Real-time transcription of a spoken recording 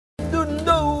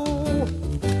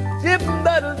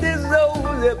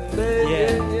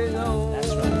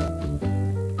that's right.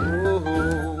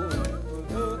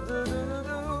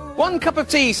 1 cup of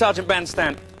tea, Sergeant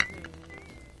Bandstand.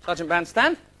 Sergeant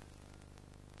Bandstand?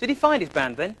 Did he find his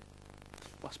band then?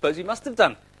 Well, I suppose he must have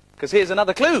done, because here's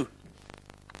another clue.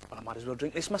 Well, I might as well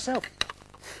drink this myself.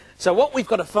 So what we've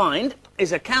got to find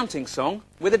is a counting song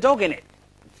with a dog in it.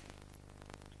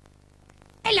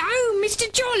 Hello,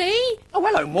 Mr. Jolly. Oh,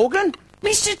 hello, Morgan.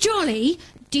 Mr. Jolly,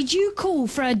 did you call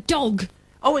for a dog?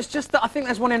 Oh, it's just that I think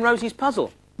there's one in Rosie's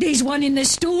puzzle. There's one in the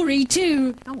story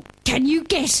too. Oh. Can you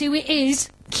guess who it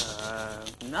is?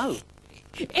 No.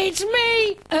 It's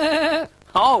me.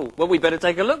 Oh, well, we better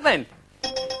take a look then.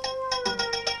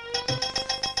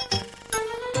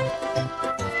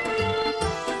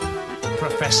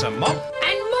 Professor Mop.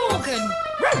 And Morgan.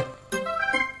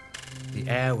 The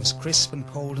air was crisp and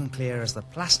cold and clear as the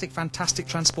plastic fantastic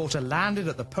transporter landed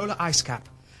at the polar ice cap.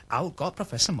 Out got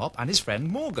Professor Mop and his friend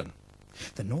Morgan.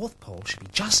 The North Pole should be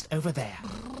just over there.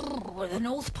 The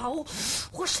North Pole?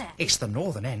 What's that? It's the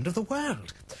northern end of the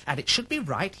world, and it should be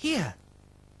right here.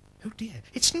 Oh dear,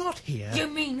 it's not here. You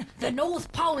mean the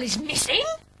North Pole is missing?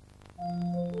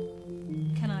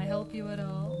 Can I help you at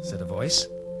all? Said a voice.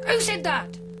 Who said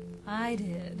that? I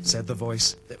did. Said the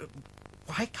voice.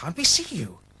 Why can't we see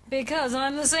you? Because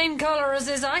I'm the same colour as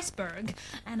this iceberg,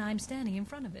 and I'm standing in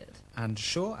front of it. And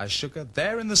sure as sugar,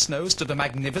 there in the snow stood a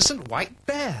magnificent white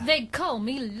bear. They call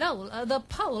me Lola, the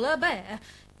polar bear.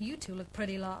 You two look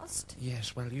pretty lost.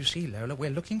 Yes, well, you see, Lola,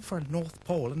 we're looking for a North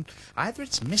Pole, and either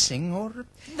it's missing or...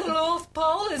 The North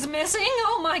Pole is missing?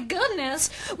 Oh, my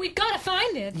goodness. We've got to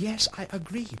find it. Yes, I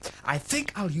agree. I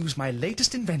think I'll use my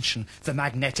latest invention, the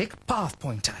magnetic path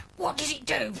pointer. What does it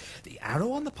do? The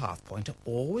arrow on the path pointer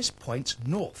always points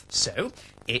north, so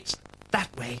it's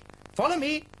that way. Follow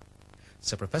me.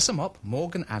 So Professor Mop,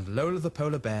 Morgan and Lola the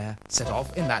polar bear set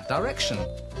off in that direction.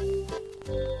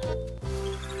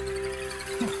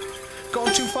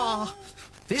 Gone too far.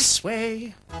 This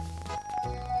way.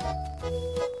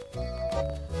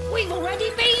 We've already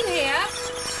been here.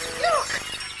 Look!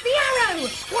 The arrow!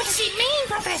 What does it mean,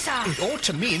 Professor? It ought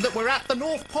to mean that we're at the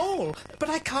North Pole, but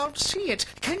I can't see it.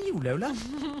 Can you, Lola?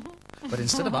 But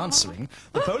instead of answering,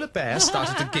 the polar bear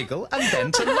started to giggle and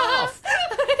then to laugh.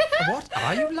 What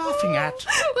are you laughing at?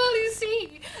 Well, you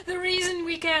see, the reason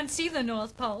we can't see the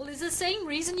North Pole is the same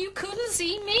reason you couldn't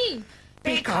see me.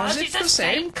 Because it's the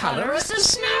same colour as the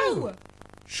snow.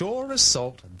 Sure as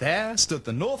salt, there stood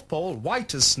the North Pole,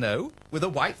 white as snow, with a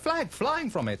white flag flying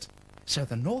from it. So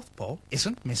the North Pole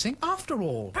isn't missing after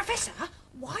all. Professor,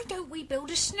 why don't we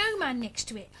build a snowman next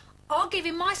to it? I'll give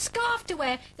him my scarf to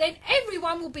wear, then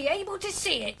everyone will be able to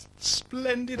see it.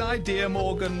 Splendid idea,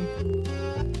 Morgan.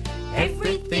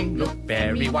 Everything looked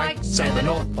very white, so the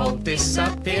North Pole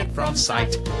disappeared from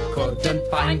sight. Couldn't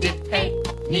find it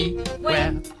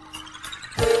anywhere.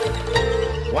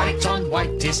 White on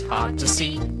white is hard to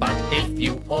see, but if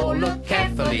you all look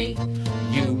carefully,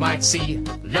 you might see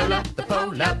Lola the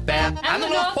polar bear and the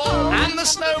North Pole and the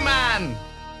snowman.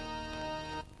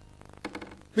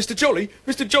 Mr.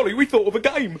 Jolly, we thought of a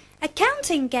game. A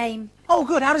counting game. Oh,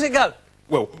 good. How does it go?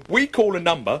 Well, we call a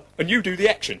number and you do the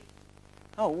action.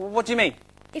 Oh, what do you mean?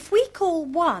 If we call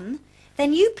 1,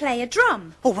 then you play a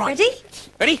drum. All right. Ready?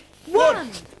 Ready? 1.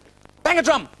 Bang a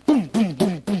drum. Boom, boom,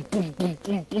 boom, boom, boom, boom,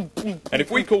 boom, boom, boom. And if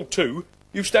we call 2,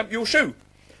 you stamp your shoe.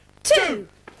 2.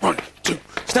 1, 2.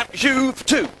 Snap your shoe for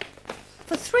 2.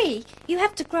 For 3, you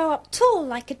have to grow up tall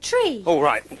like a tree. All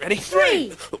right. Ready?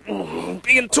 3.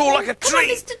 Big and tall like a Come on,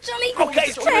 tree. Mr. Jolly.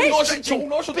 Okay, Stretch. Nice and tall,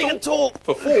 nice and Big tall. and tall.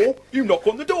 For 4, you knock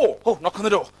on the door. Oh, knock on the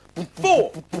door.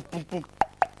 4.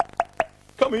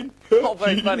 Come in. Not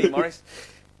very funny, Morris.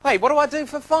 Hey, what do I do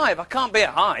for 5? I can't be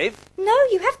a hive. No,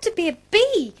 you have to be a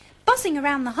bee, buzzing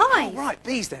around the hive. All right,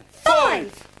 bees then.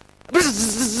 5.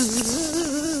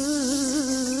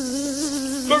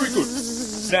 Very good.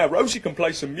 Now Rosie can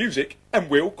play some music and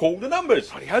we'll call the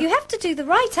numbers. You have to do the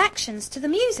right actions to the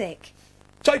music.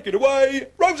 Take it away,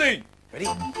 Rosie. Ready?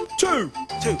 2.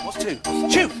 2. What's 2?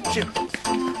 Shoe.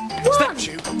 Snap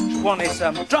shoe. 1 is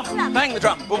drum. Bang the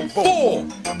drum. Boom, boom.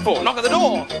 4. 4. Knock at the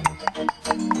door.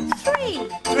 3.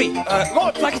 3.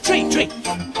 Right, like a tree. 5.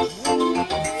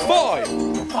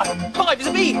 5 is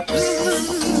a bee. 2.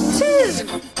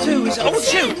 2 is a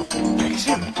shoe.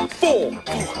 4.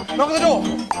 Knock at the door.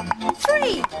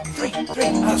 3. 3.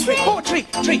 4. Tree.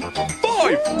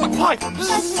 5. 5.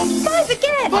 5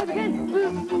 again. 5 again.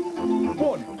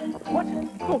 1. What?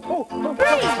 Oh. 3.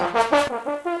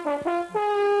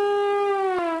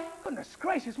 Goodness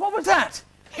gracious, what was that?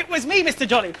 It was me, Mr.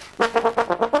 Jolly.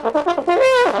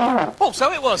 Oh,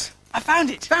 so it was. I found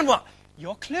it. Found what?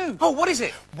 Your clue. Oh, what is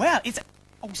it? Well, it's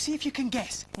Oh, see if you can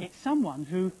guess. It's someone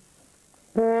who...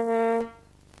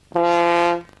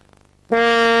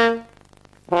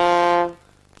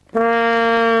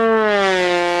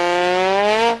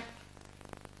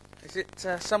 Is it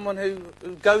someone who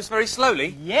goes very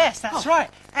slowly? Yes, that's right.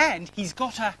 And he's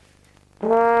got a...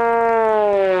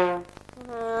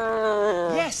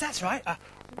 Yes, that's right.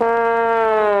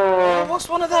 Oh, what's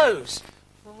one of those?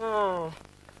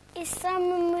 It's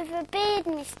someone with a beard,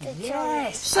 Mr. Jolly.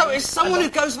 Yes. So it's someone who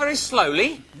goes very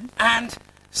slowly and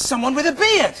someone with a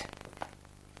beard.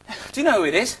 Do you know who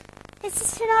it is? Is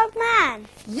this an old man?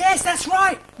 Yes, that's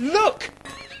right. Look.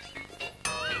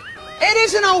 It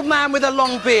is an old man with a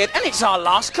long beard, and it's our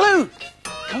last clue.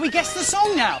 Can we guess the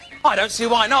song now? I don't see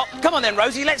why not. Come on then,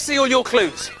 Rosie, let's see all your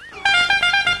clues.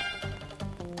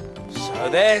 So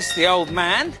there's the old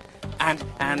man and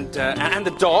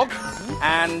the dog,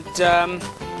 and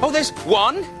oh, there's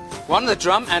one the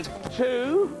drum, and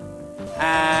 2,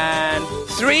 and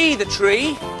 3 the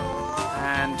tree,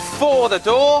 and 4 the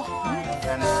door,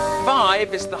 and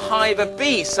 5 is the hive of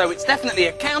bees. So it's definitely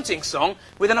a counting song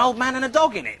with an old man and a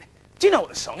dog in it. Do you know what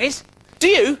the song is? Do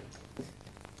you?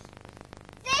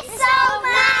 This old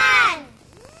man!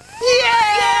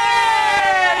 Yeah!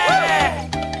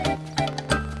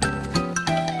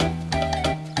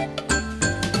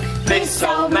 This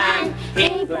old man,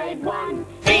 he played one,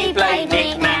 he played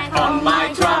knick-knack on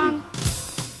my drum.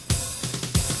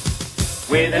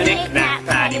 With a knick-knack,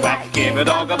 paddywhack, give a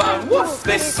dog a bone. Woof!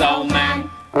 This old man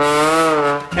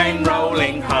came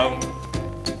rolling home.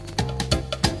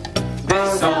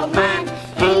 This old man,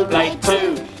 he played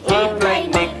 2, he played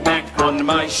knick-knack on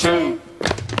my shoe.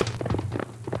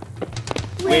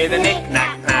 With a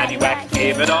knick-knack, paddywhack,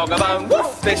 give a dog a bone.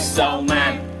 Woof! This old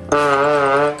man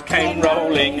came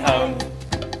rolling home.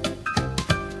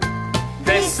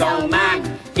 This old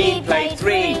man, he played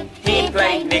 3, he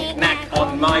played knick-knack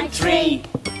on my tree.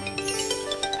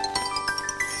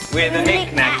 With a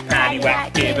knick-knack,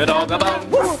 paddywhack, give a dog a bone.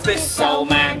 Woof! This old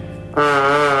man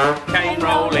came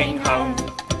rolling home.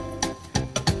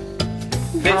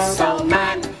 This old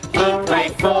man, he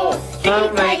played 4, he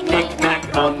played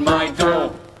knick-knack on my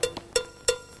door.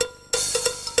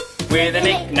 With a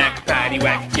knick-knack,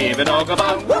 paddywhack, give a dog a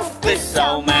bone. Woof! This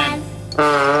old man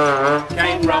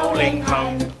came rolling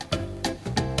home.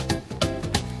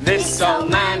 This old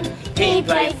man, he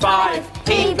played 5,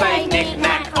 he played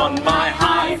knick-knack on my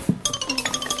hive.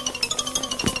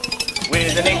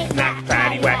 With a knick-knack,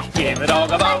 paddywhack, give a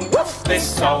dog a bone. Woof!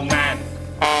 This old man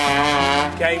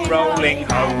came rolling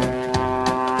home.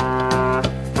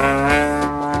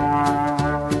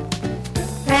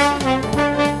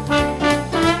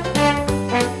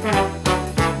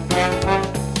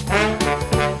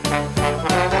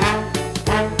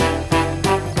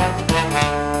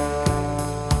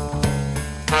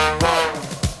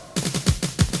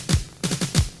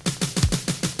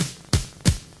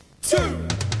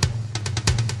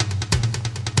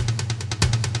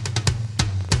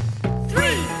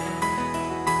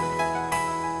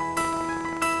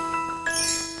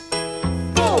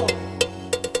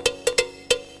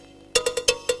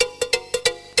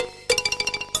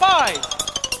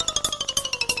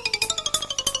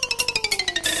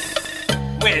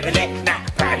 With a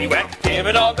knick-knack, paddywhack, give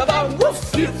a dog a bone.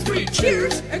 Woof! Give 3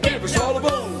 cheers and give us all a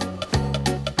bone.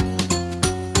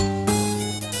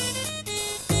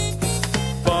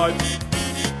 5,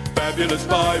 fabulous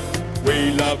 5,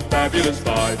 we love fabulous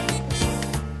 5.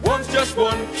 1's just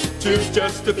 1, 2's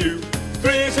just a few,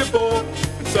 3 is a 4,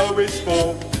 and so is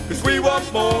 4. 'Cause we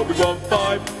want more, we want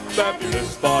 5,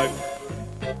 fabulous 5.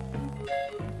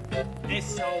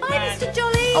 This old Bye, man... Mr.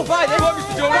 Jolly! Oh, bye then,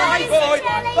 Mr. Jolly. Bye, boy.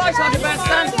 Bye, Sergeant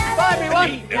Bandstand. Bye,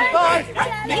 everyone. Bye.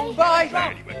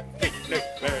 Bye.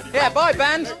 Yeah, bye,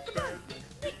 band.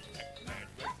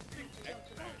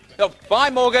 Oh, bye,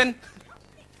 Morgan.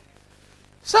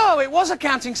 So, it was a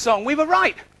counting song. We were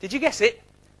right. Did you guess it?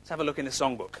 Let's have a look in the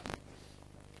songbook.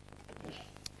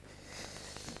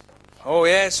 Oh,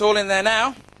 yeah, it's all in there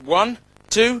now. 1,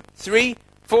 2, 3,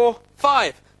 4,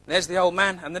 5. There's the old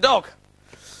man and the dog.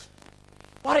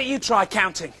 Why don't you try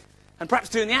counting and perhaps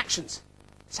doing the actions?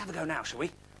 Let's have a go now, shall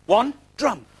we? 1,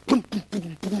 drum. Boom, boom,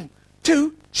 boom, boom.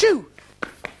 2, shoe.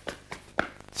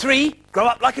 3, grow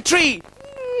up like a tree.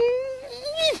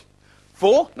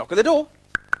 4, knock at the door.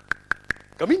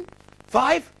 Come in.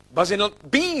 5, buzzing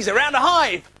bees around a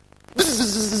hive.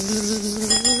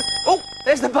 Oh,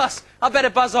 there's the bus. I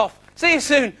better buzz off. See you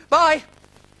soon. Bye.